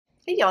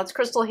Hey y'all, it's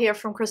Crystal here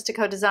from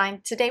Christico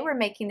Design. Today we're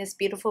making this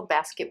beautiful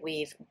basket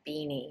weave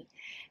beanie.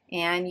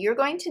 And you're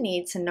going to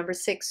need some number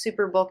 6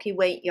 super bulky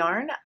weight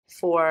yarn.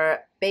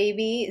 For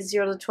baby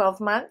 0 to 12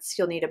 months,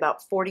 you'll need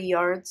about 40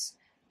 yards.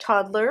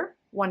 Toddler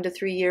 1 to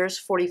 3 years,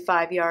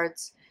 45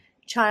 yards.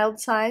 Child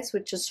size,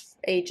 which is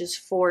ages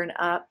 4 and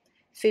up,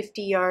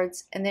 50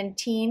 yards. And then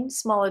teen,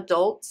 small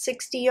adult,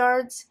 60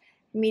 yards.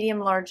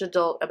 Medium large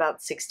adult,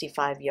 about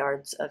 65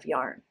 yards of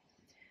yarn.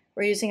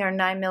 We're using our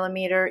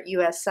 9mm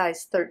US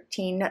size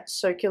 13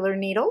 circular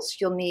needles.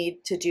 You'll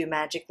need to do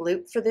magic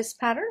loop for this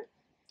pattern.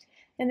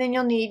 And then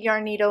you'll need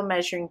yarn needle,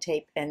 measuring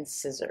tape, and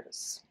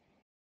scissors.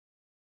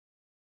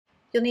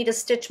 You'll need a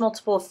stitch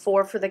multiple of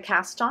 4 for the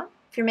cast on.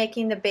 If you're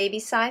making the baby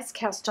size,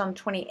 cast on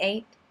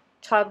 28,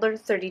 toddler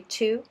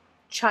 32,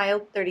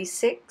 child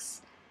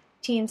 36,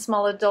 teen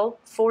small adult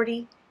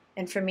 40,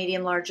 and for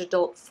medium large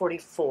adult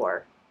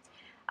 44.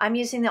 I'm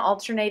using the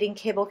alternating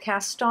cable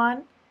cast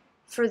on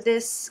for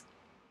this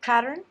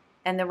pattern,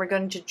 and then we're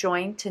going to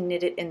join to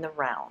knit it in the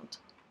round.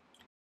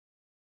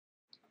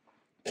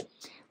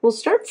 We'll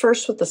start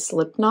first with the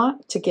slip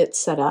knot to get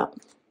set up.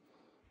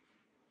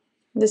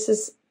 This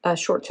is a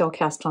short tail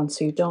cast on,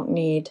 so you don't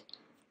need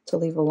to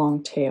leave a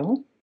long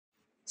tail.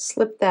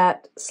 Slip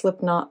that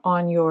slip knot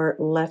on your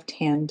left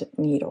hand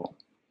needle.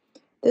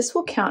 This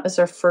will count as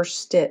our first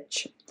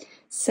stitch.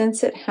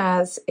 Since it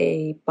has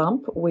a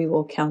bump, we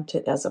will count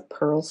it as a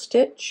purl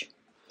stitch.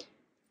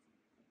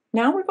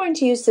 Now we're going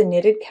to use the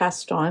knitted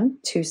cast on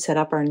to set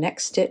up our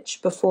next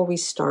stitch before we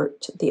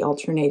start the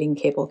alternating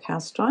cable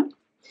cast on.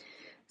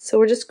 So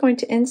we're just going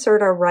to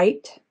insert our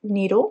right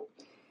needle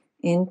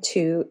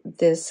into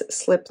this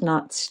slip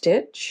knot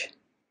stitch.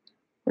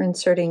 We're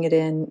inserting it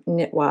in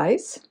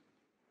knitwise,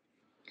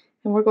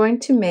 and we're going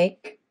to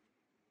make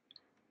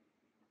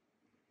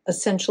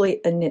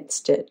essentially a knit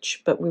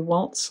stitch, but we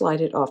won't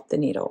slide it off the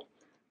needle.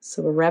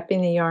 So we're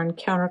wrapping the yarn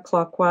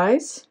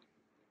counterclockwise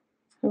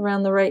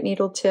around the right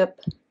needle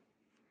tip,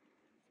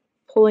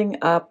 pulling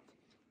up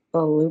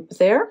a loop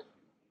there.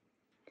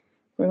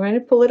 We're going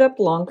to pull it up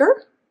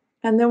longer,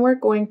 and then we're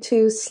going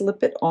to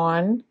slip it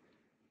on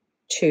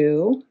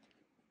to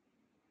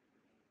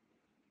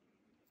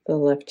the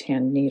left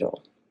hand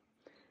needle.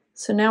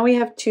 So now we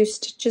have 2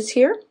 stitches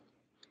here.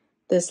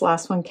 This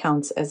last one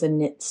counts as a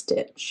knit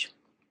stitch.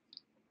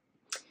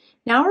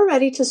 Now we're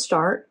ready to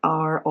start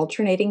our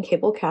alternating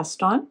cable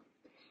cast on.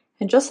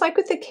 And just like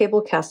with the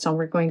cable cast on,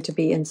 we're going to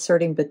be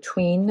inserting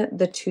between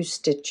the 2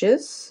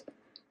 stitches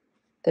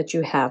that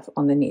you have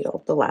on the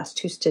needle, the last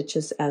 2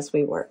 stitches as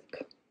we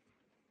work.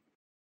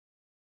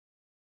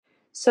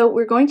 So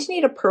we're going to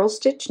need a purl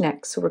stitch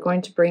next. So we're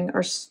going to bring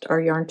our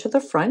yarn to the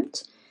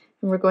front,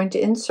 and we're going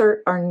to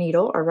insert our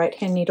needle, our right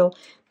hand needle,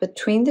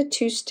 between the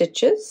 2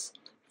 stitches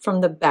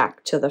from the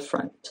back to the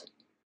front.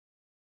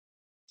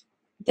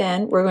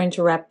 Then we're going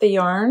to wrap the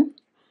yarn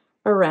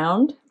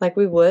around like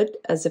we would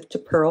as if to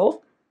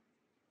purl,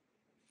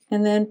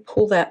 and then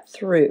pull that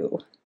through.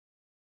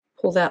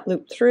 Pull that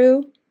loop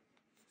through,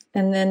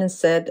 and then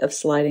instead of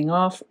sliding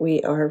off,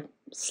 we are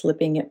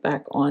slipping it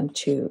back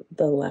onto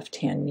the left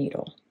hand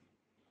needle.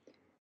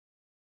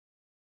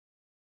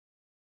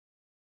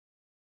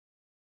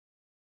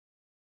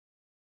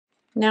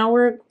 Now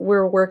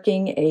we're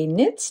working a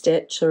knit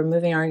stitch, so we're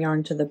moving our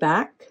yarn to the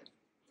back,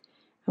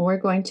 and we're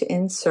going to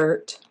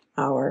insert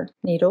our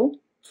needle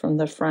from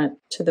the front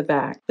to the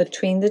back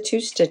between the 2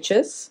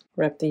 stitches.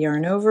 Wrap the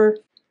yarn over,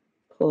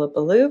 pull up a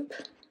loop,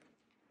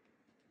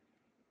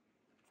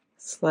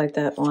 slide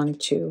that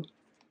onto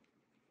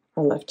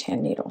our left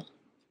hand needle.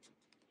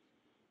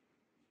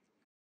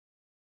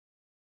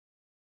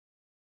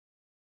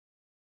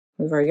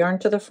 Move our yarn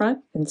to the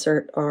front,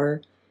 insert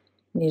our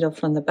needle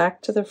from the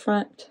back to the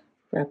front,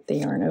 wrap the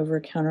yarn over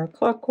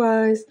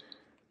counterclockwise,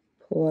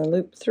 pull our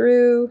loop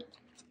through,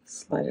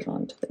 slide it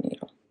onto the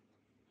needle.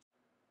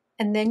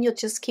 And then you'll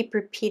just keep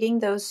repeating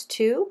those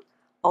 2,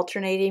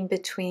 alternating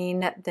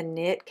between the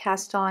knit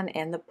cast on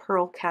and the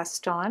purl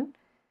cast on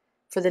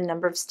for the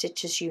number of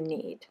stitches you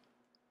need.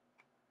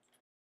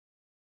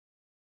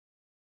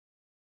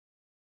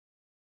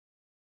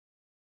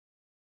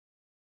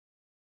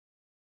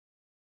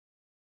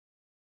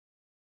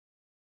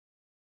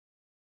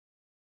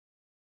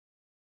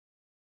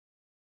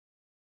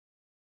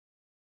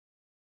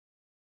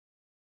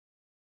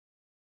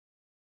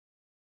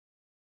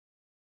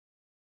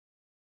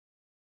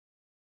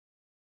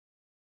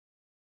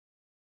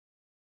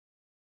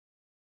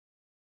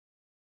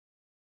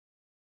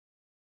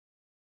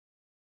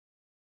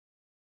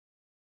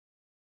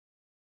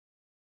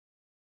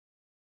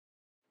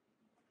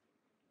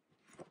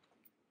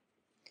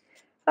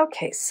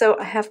 Okay, so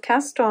I have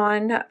cast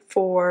on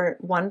for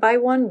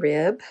 1x1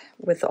 rib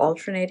with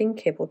alternating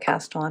cable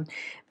cast on,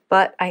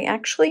 but I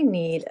actually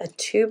need a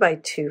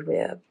 2x2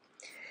 rib.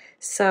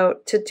 So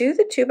to do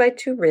the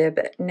 2x2 rib,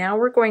 now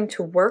we're going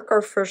to work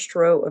our first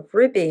row of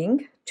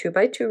ribbing,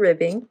 2x2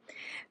 ribbing,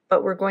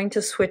 but we're going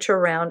to switch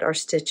around our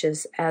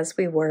stitches as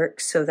we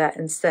work so that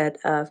instead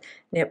of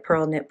knit,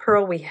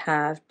 purl, we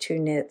have 2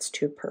 knits,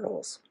 2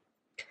 purls.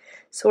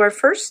 So our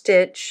first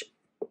stitch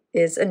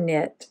is a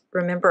knit.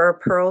 Remember, our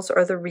pearls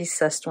are the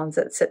recessed ones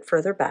that sit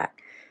further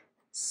back.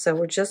 So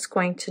we're just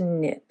going to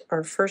knit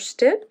our first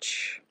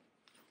stitch.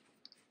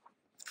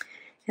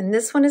 And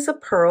this one is a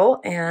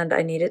pearl, and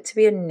I need it to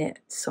be a knit.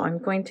 So I'm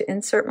going to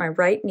insert my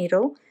right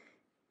needle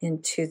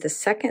into the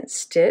second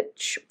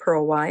stitch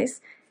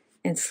purlwise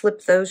and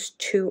slip those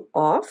 2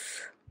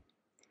 off.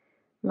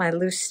 My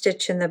loose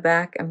stitch in the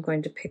back I'm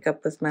going to pick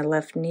up with my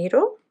left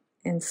needle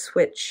and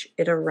switch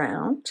it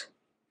around.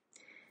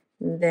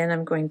 Then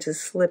I'm going to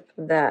slip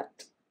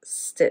that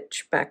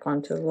stitch back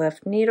onto the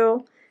left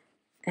needle,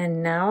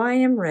 and now I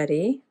am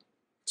ready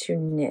to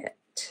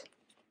knit.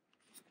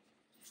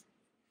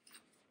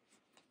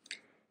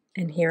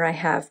 And here I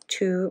have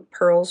 2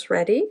 pearls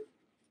ready.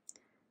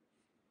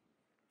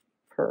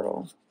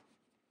 Purl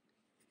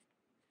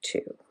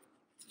 2.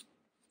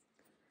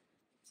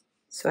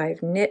 So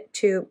I've knit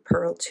 2,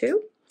 purl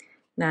 2.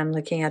 Now I'm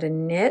looking at a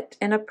knit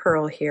and a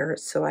purl here,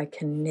 so I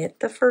can knit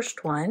the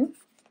first one.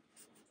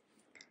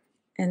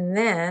 And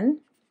then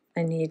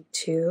I need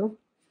to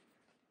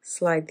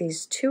slide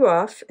these 2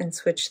 off and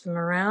switch them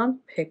around,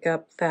 pick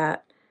up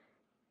that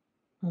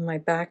on my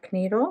back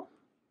needle,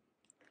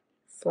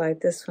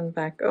 slide this one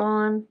back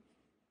on.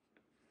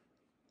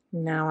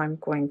 Now I'm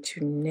going to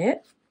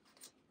knit,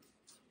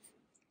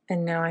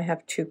 and now I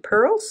have 2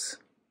 pearls.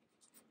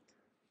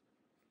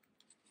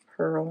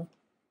 Purl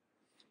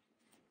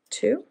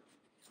 2,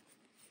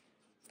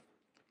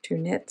 2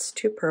 knits,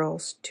 2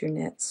 pearls, 2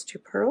 knits, 2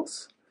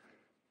 pearls.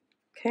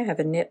 Okay, I have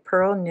a knit,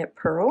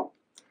 pearl.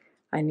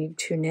 I need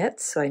 2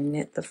 knits, so I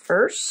knit the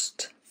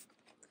first.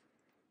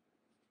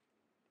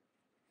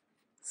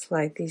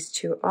 Slide these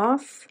 2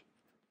 off,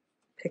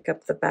 pick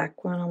up the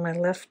back one on my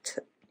left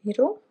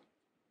needle.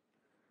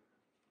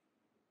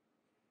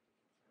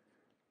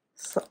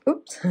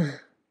 Oops.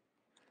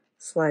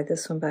 Slide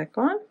this one back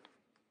on.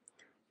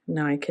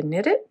 Now I can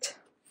knit it.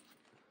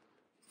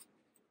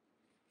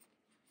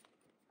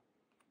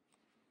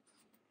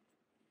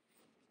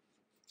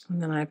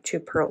 And then I have 2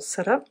 pearls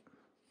set up.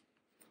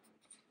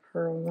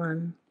 Purl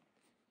 1,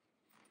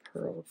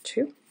 purl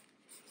 2.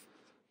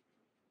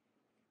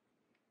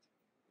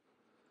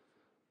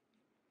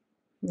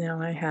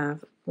 Now I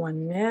have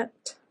 1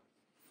 knit.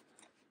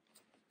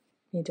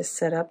 Need to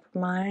set up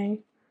my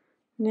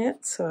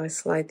knit, so I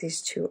slide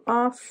these 2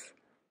 off,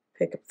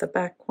 pick up the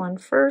back one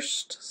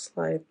first,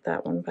 slide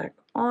that one back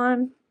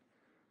on,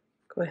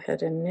 go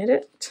ahead and knit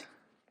it,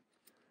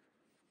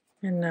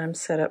 and now I'm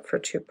set up for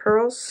 2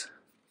 pearls.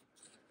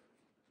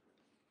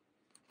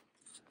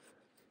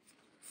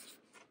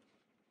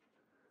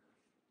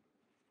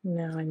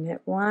 Now I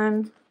knit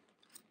 1,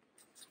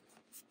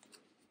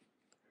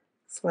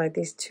 slide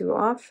these 2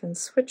 off and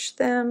switch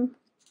them.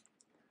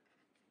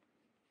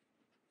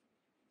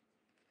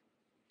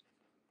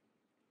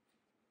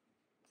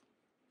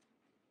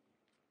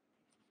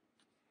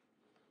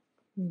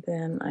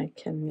 Then I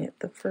can knit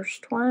the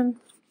first one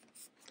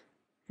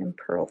and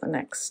purl the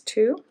next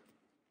 2.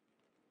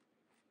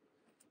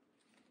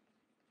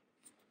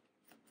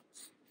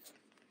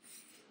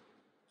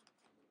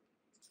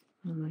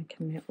 And I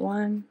can knit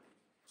 1,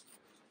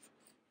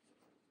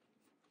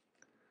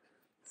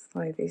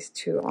 slide these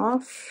 2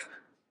 off,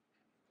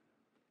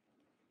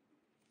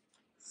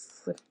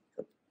 slip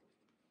the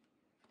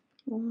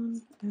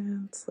one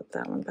and slip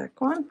that one back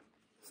on.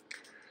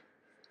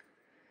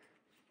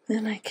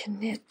 Then I can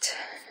knit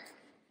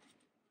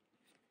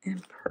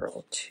and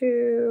purl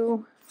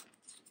 2.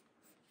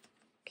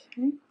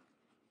 Okay.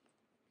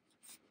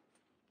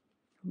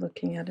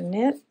 Looking at a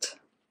knit.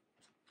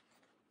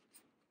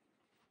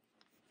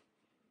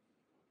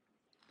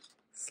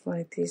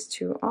 Slide these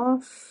 2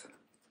 off.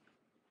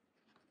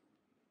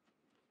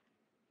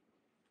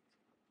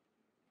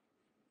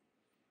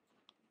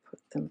 Put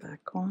them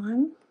back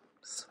on.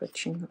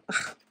 Switching.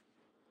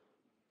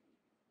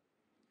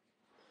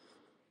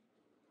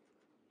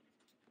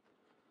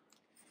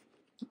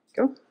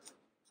 Go.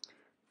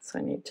 So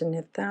I need to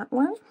knit that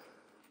one,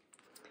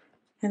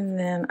 and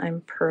then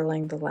I'm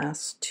purling the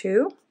last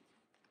 2.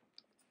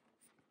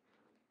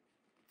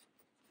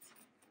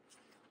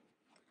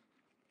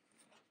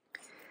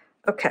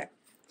 Okay.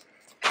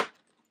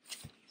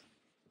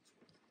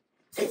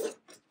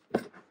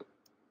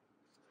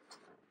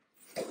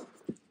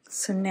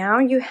 So now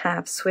you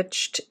have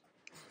switched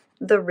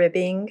the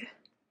ribbing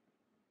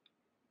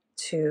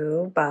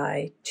 2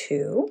 by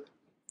 2.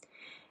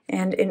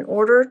 And in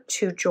order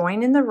to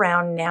join in the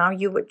round, now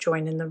you would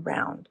join in the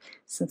round.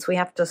 Since we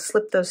have to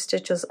slip those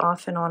stitches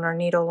off and on our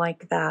needle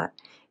like that,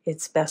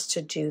 it's best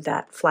to do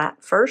that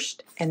flat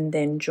first and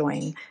then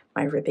join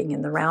my ribbing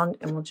in the round,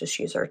 and we'll just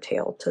use our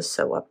tail to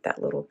sew up that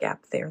little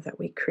gap there that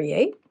we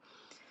create.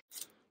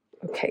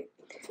 Okay,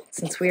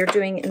 since we are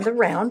doing in the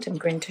round, I'm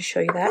going to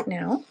show you that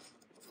now.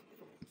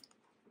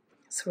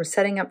 So we're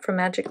setting up for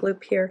magic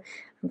loop here.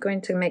 I'm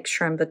going to make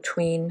sure I'm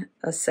between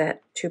a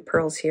set, 2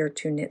 pearls here,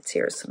 2 knits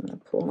here. So I'm going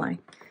to pull my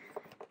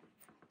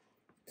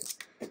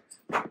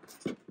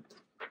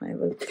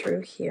loop through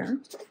here.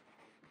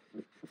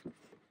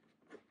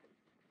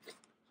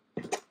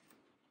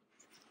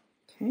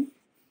 Okay.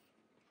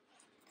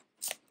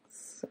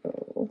 So,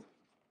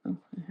 oh,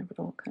 I have it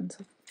all kinds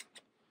of,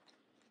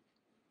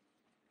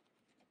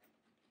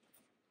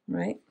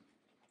 right?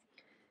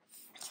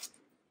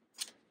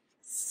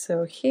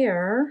 So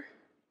here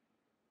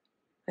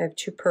I have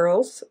 2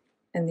 pearls,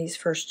 and these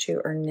first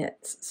 2 are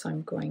knits. So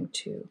I'm going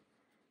to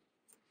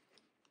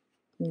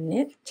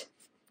knit,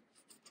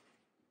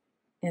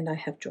 and I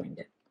have joined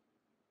it.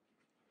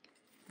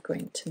 I'm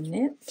going to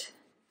knit,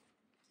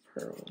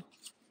 purl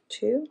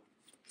 2,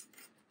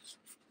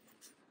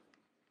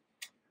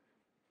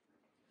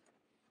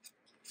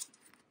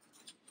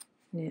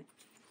 knit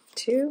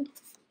 2,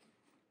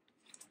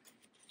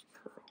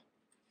 purl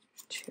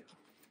 2.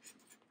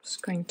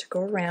 Just going to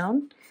go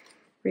around,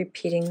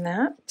 repeating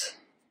that.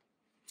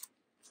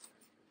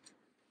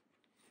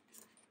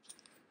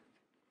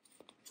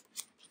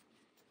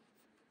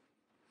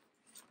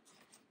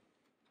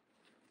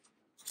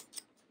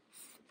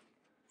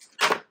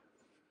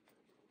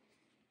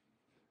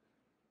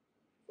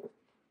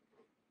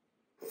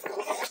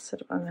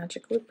 Set up my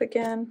magic loop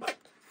again.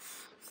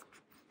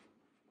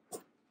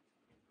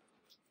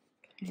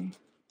 Okay.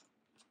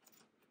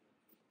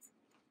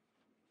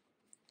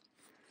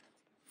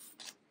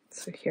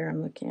 So here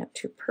I'm looking at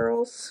 2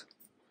 pearls.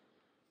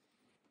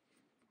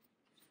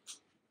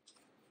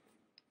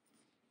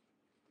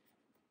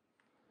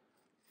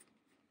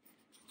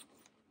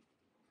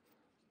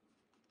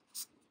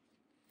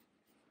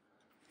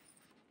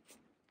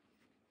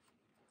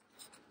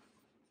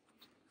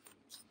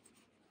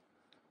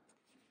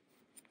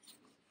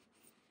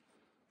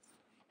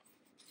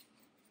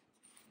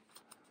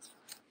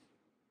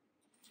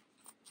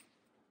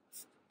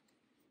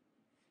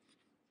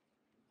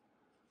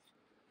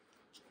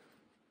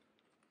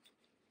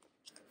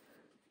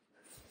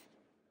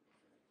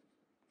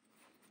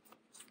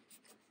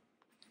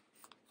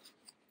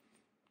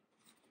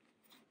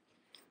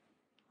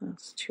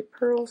 That's 2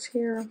 pearls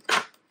here.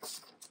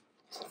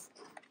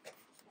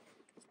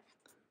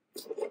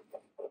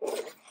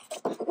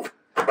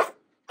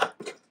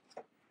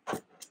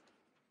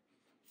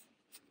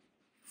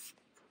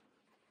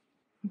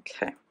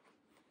 Okay.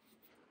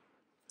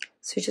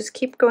 So you just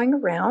keep going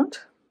around,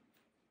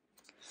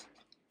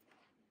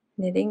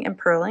 knitting and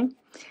purling.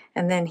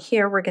 And then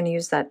here we're going to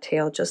use that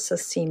tail just to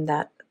seam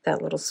that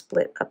little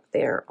split up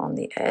there on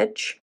the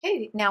edge.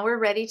 Okay, now we're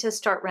ready to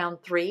start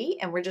round 3,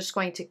 and we're just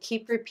going to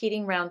keep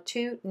repeating round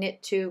 2,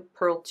 knit 2,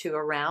 purl 2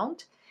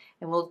 around,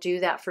 and we'll do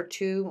that for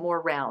 2 more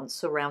rounds.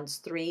 So rounds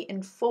 3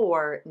 and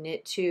 4,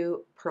 knit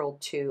 2, purl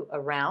 2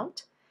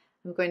 around.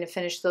 I'm going to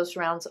finish those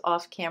rounds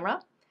off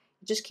camera.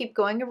 Just keep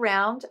going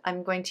around.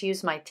 I'm going to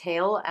use my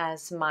tail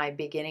as my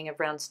beginning of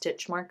round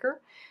stitch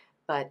marker,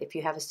 but if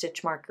you have a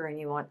stitch marker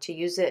and you want to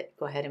use it,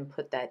 go ahead and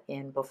put that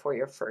in before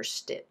your first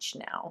stitch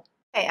now.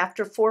 Okay,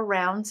 after 4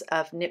 rounds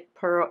of knit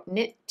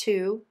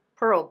 2,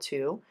 purl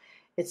 2,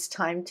 it's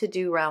time to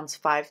do rounds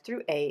 5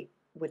 through 8,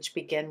 which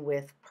begin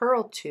with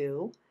purl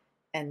 2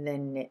 and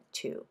then knit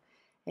 2.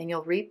 And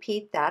you'll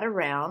repeat that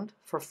around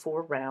for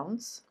 4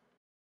 rounds.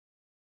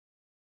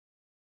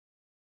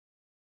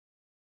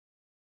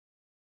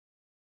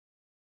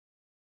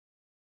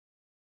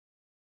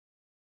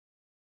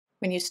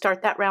 When you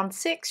start that round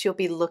 6, you'll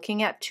be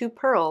looking at 2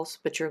 pearls,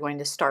 but you're going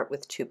to start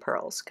with 2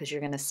 pearls because you're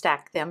going to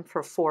stack them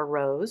for 4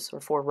 rows or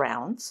 4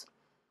 rounds.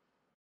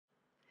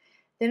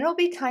 Then it'll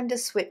be time to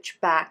switch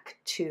back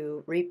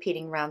to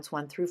repeating rounds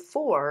 1 through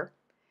 4,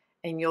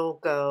 and you'll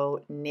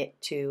go knit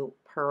 2,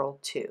 purl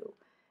 2.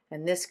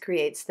 And this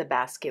creates the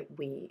basket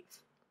weave.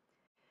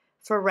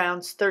 For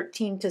rounds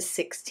 13 to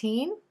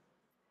 16,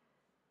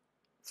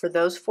 for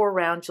those 4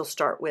 rounds, you'll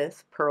start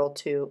with purl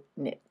 2,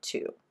 knit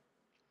 2.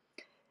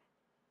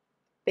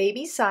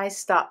 Baby size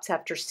stops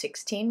after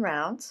 16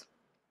 rounds.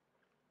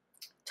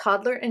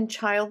 Toddler and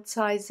child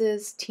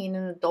sizes, teen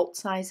and adult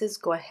sizes,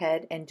 go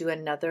ahead and do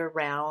another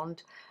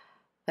round,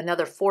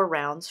 another 4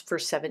 rounds for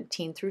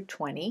 17 through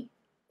 20.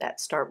 That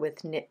start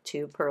with knit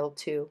 2, purl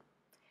 2.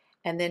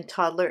 And then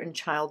toddler and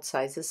child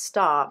sizes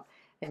stop,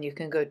 and you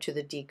can go to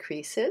the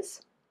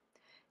decreases.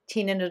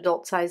 Teen and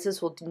adult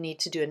sizes will need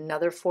to do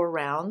another 4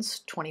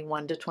 rounds,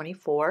 21 to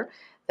 24,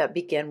 that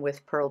begin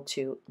with purl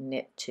 2,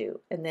 knit 2.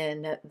 And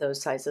then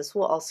those sizes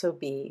will also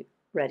be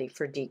ready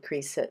for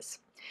decreases.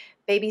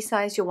 Baby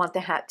size, you'll want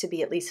the hat to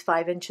be at least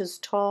 5 inches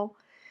tall.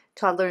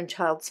 Toddler and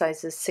child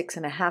sizes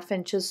 6.5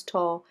 inches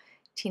tall.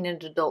 Teen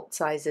and adult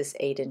sizes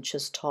 8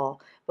 inches tall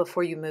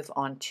before you move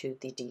on to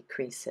the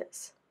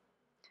decreases.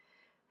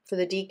 For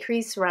the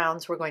decrease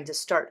rounds, we're going to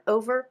start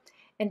over,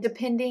 and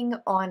depending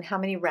on how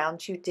many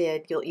rounds you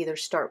did, you'll either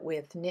start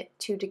with knit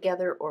 2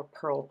 together or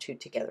purl 2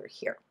 together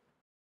here.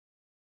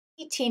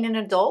 Teen and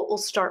adult will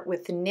start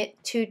with knit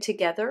 2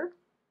 together,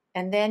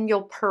 and then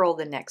you'll purl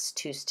the next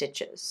 2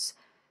 stitches.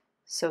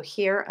 So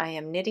here I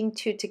am knitting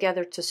 2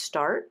 together to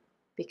start,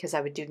 because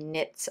I would do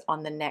knits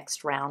on the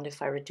next round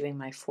if I were doing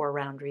my 4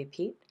 round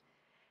repeat.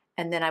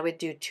 And then I would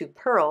do 2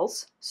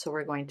 purls, so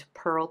we're going to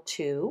purl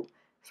 2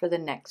 for the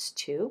next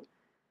 2.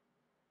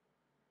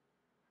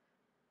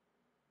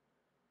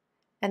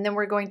 And then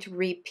we're going to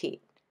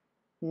repeat,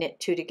 knit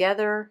 2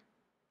 together,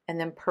 and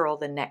then purl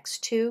the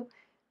next 2,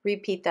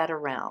 Repeat that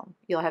around.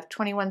 You'll have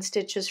 21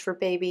 stitches for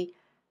baby,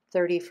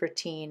 30 for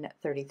teen,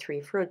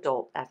 33 for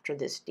adult after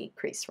this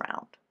decrease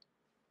round.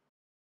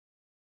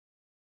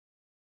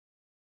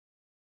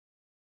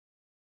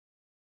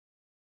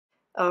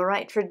 All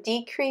right, for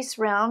decrease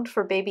round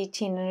for baby,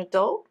 teen, and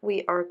adult,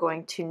 we are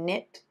going to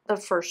knit the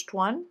first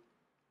one.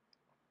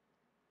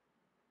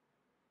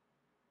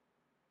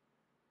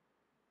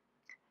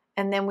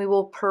 And then we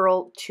will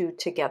purl 2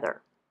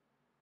 together.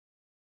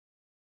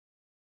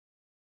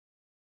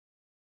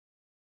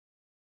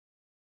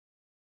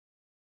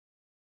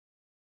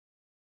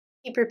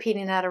 Keep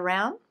repeating that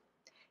around.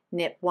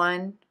 Knit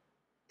 1,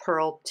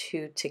 purl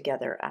 2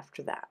 together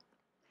after that.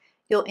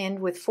 You'll end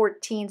with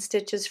 14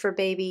 stitches for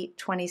baby,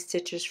 20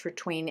 stitches for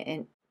tween,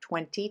 and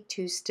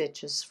 22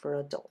 stitches for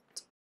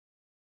adult.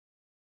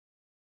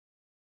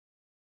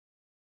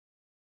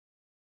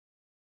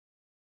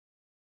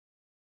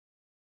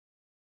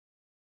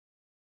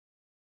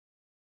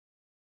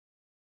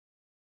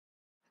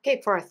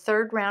 Okay, for our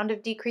third round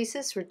of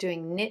decreases, we're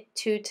doing knit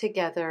 2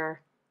 together,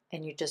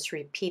 and you just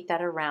repeat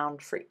that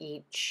around for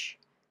each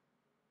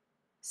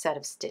set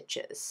of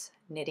stitches.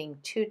 Knitting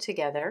 2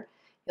 together,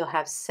 you'll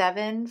have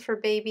 7 for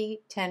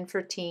baby, 10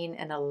 for teen,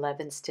 and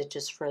 11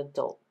 stitches for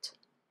adult.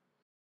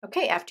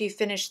 Okay, after you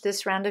finish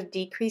this round of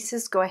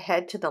decreases, go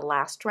ahead to the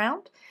last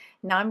round.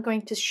 Now I'm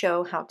going to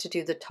show how to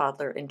do the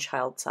toddler and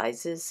child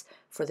sizes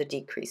for the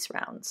decrease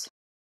rounds.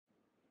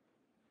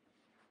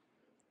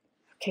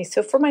 Okay,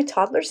 so for my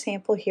toddler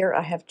sample here,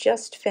 I have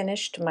just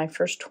finished my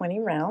first 20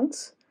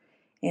 rounds,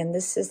 and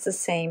this is the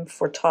same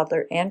for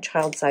toddler and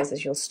child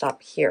sizes. You'll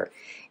stop here.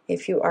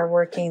 If you are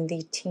working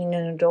the teen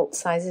and adult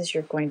sizes,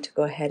 you're going to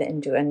go ahead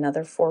and do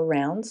another 4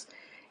 rounds.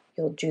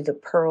 You'll do the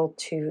purl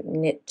 2,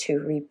 knit 2,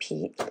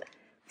 repeat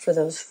for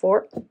those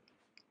 4.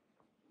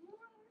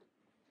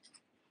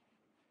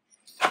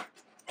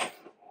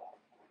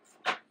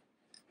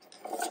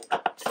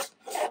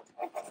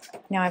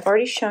 Now I've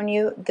already shown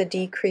you the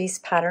decrease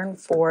pattern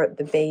for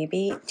the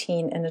baby,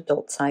 teen, and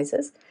adult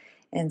sizes.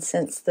 And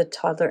since the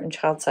toddler and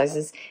child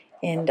sizes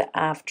end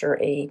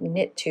after a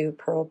knit 2,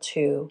 purl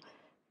 2,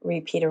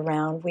 repeat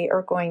around, we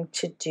are going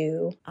to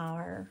do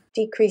our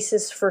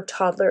decreases for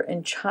toddler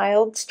and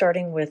child,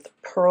 starting with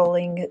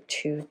purling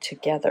 2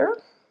 together.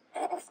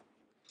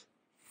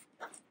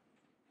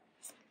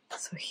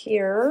 So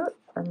here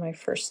are my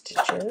first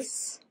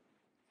stitches.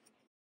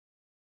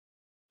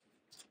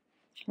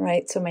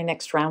 Right, so my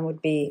next round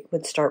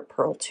would start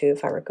purl 2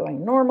 if I were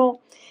going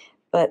normal,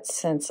 but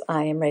since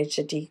I am ready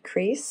to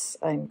decrease,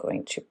 I'm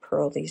going to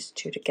purl these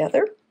 2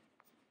 together,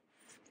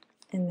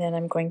 and then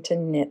I'm going to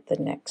knit the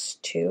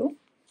next 2,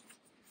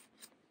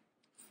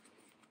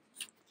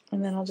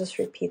 and then I'll just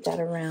repeat that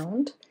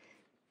around,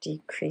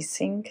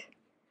 decreasing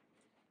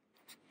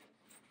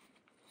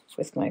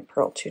with my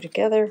purl 2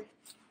 together,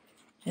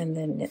 and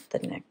then knit the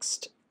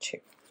next 2.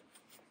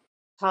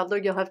 Toddler,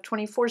 you'll have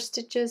 24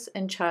 stitches,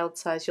 and child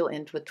size, you'll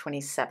end with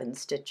 27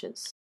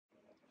 stitches.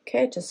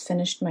 Okay, I just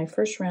finished my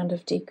first round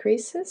of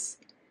decreases.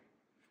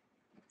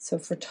 So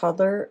for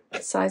toddler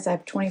size, I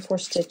have 24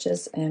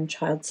 stitches, and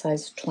child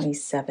size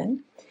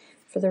 27.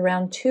 For the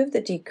round 2 of the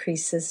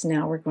decreases,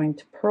 now we're going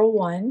to purl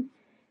 1,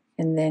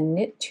 and then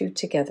knit 2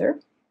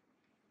 together,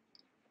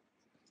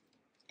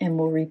 and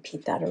we'll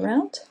repeat that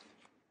around.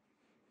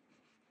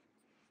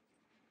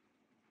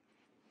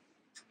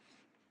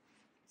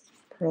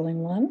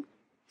 Purling 1.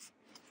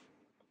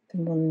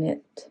 Then we'll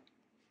knit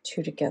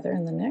 2 together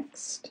in the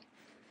next.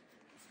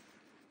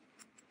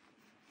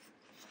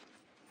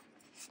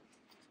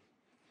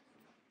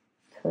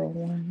 Purl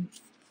 1,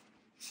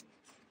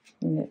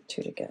 knit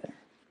 2 together.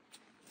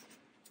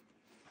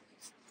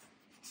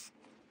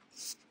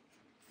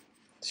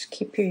 Just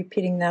keep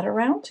repeating that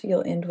around.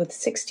 You'll end with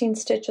 16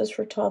 stitches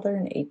for toddler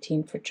and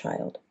 18 for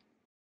child.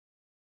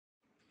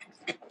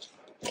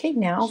 Okay,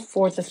 now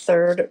for the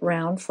third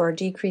round for our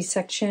decrease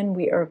section,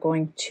 we are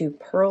going to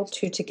purl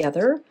 2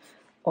 together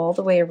all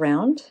the way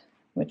around,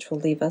 which will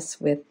leave us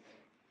with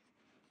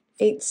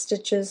 8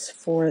 stitches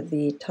for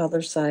the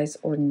toddler size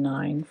or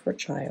 9 for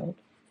child.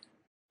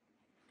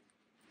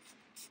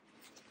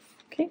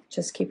 Okay,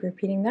 just keep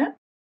repeating that.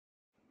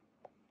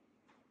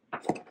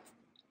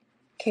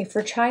 Okay,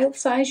 for child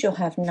size, you'll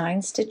have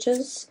 9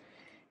 stitches.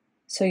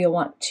 So you'll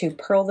want to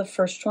purl the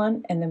first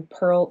one and then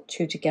purl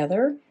 2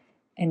 together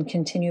and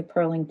continue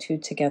purling 2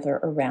 together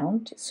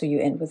around, so you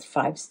end with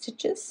 5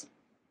 stitches.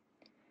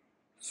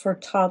 For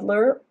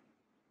toddler,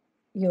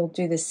 you'll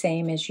do the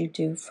same as you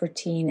do for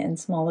teen and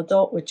small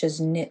adult, which is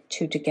knit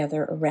 2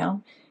 together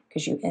around,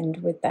 because you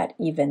end with that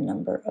even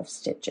number of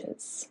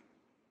stitches.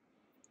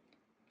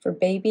 For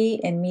baby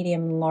and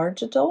medium and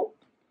large adult,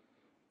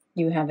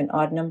 you have an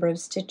odd number of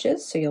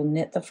stitches, so you'll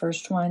knit the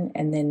first one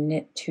and then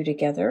knit 2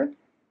 together,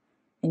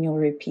 and you'll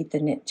repeat the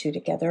knit 2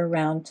 together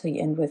around till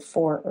you end with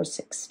 4 or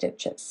 6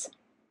 stitches.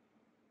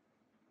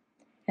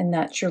 And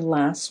that's your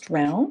last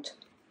round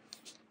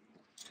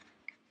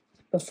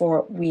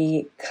before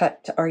we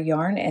cut our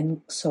yarn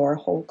and sew our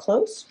hole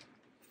closed.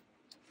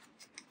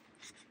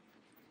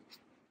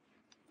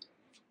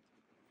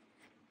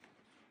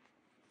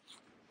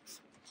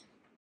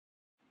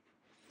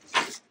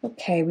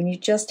 Okay, when you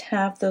just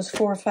have those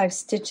 4 or 5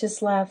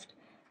 stitches left,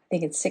 I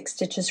think it's 6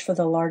 stitches for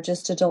the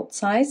largest adult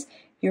size,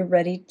 you're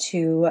ready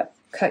to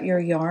cut your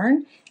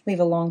yarn, leave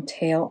a long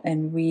tail,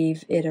 and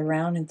weave it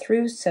around and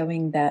through,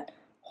 sewing that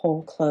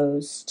hole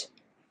closed.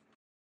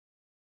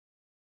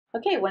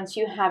 Okay, once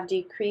you have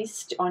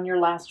decreased on your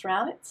last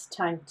round, it's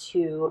time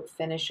to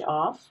finish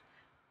off.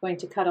 I'm going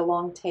to cut a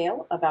long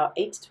tail, about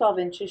 8 to 12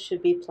 inches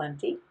should be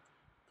plenty.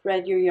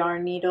 Thread your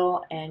yarn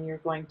needle, and you're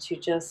going to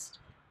just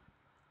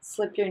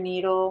slip your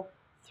needle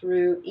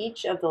through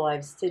each of the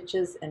live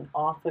stitches and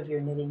off of your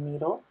knitting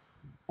needle,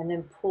 and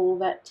then pull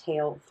that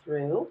tail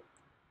through.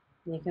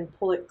 And you can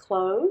pull it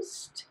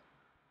closed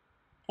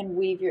and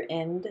weave your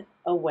end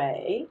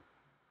away.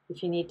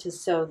 If you need to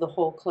sew the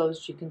hole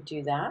closed, you can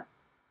do that.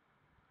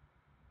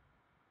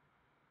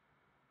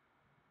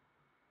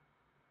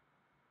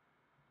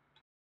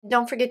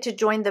 Don't forget to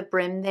join the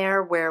brim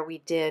there where we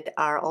did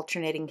our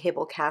alternating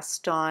cable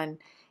cast on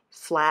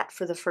flat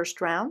for the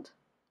first round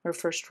or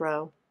first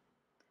row,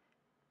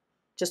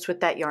 just with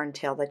that yarn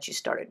tail that you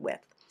started with.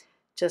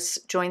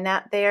 Just join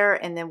that there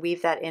and then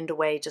weave that end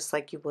away just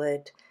like you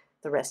would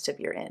the rest of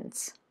your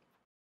ends.